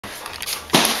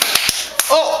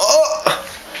Oh!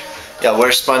 Yeah,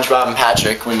 where's SpongeBob and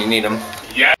Patrick when you need them?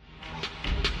 Yeah.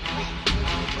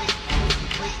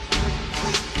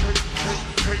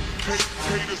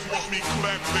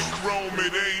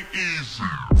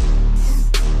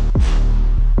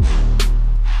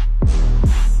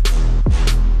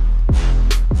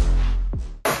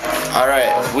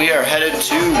 Alright, we are headed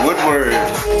to Woodward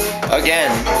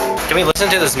again. Can we listen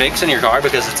to this mix in your car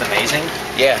because it's amazing?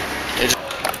 Yeah.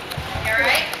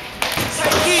 Alright?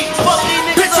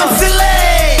 Bitch, I'm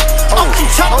silly. Uncle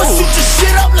Chopper, shoot your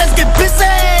shit up, let's get busy.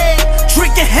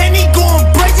 Drinking Henny, going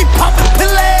crazy, popping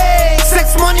pillay.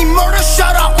 Sex, money, murder,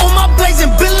 shout out all my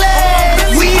blazing billy.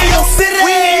 We in your city.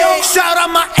 Shout out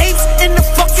my apes in the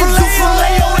fucking zoo.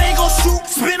 Filet, ain't gon' shoot.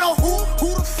 Spin on who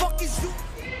the fuck is you?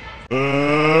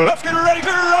 Let's get ready to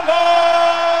rumble!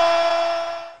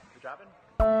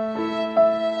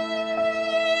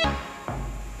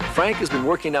 Frank has been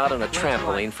working out on a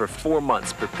trampoline for 4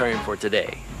 months preparing for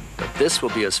today. But this will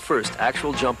be his first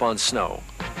actual jump on snow.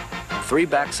 3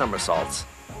 back somersaults.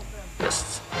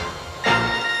 Fists.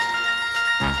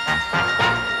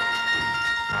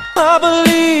 I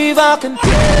believe I can.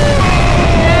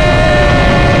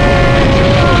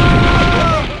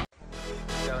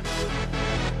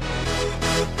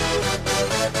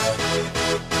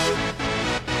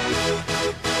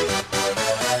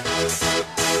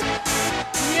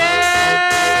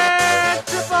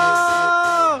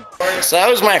 So that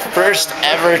was my first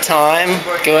ever time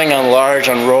going on large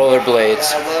on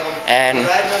rollerblades, and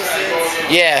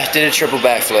yeah, did a triple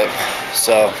backflip.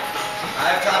 So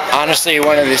honestly,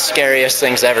 one of the scariest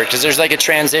things ever, because there's like a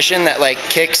transition that like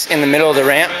kicks in the middle of the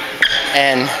ramp,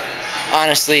 and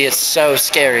honestly, it's so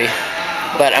scary.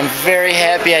 But I'm very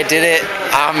happy I did it.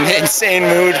 I'm in insane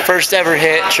mood. First ever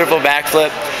hit, triple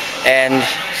backflip, and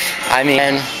I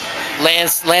mean,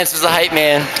 Lance is the hype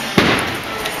man.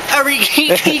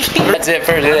 That's it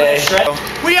for today.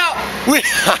 We out.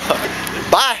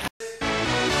 Bye.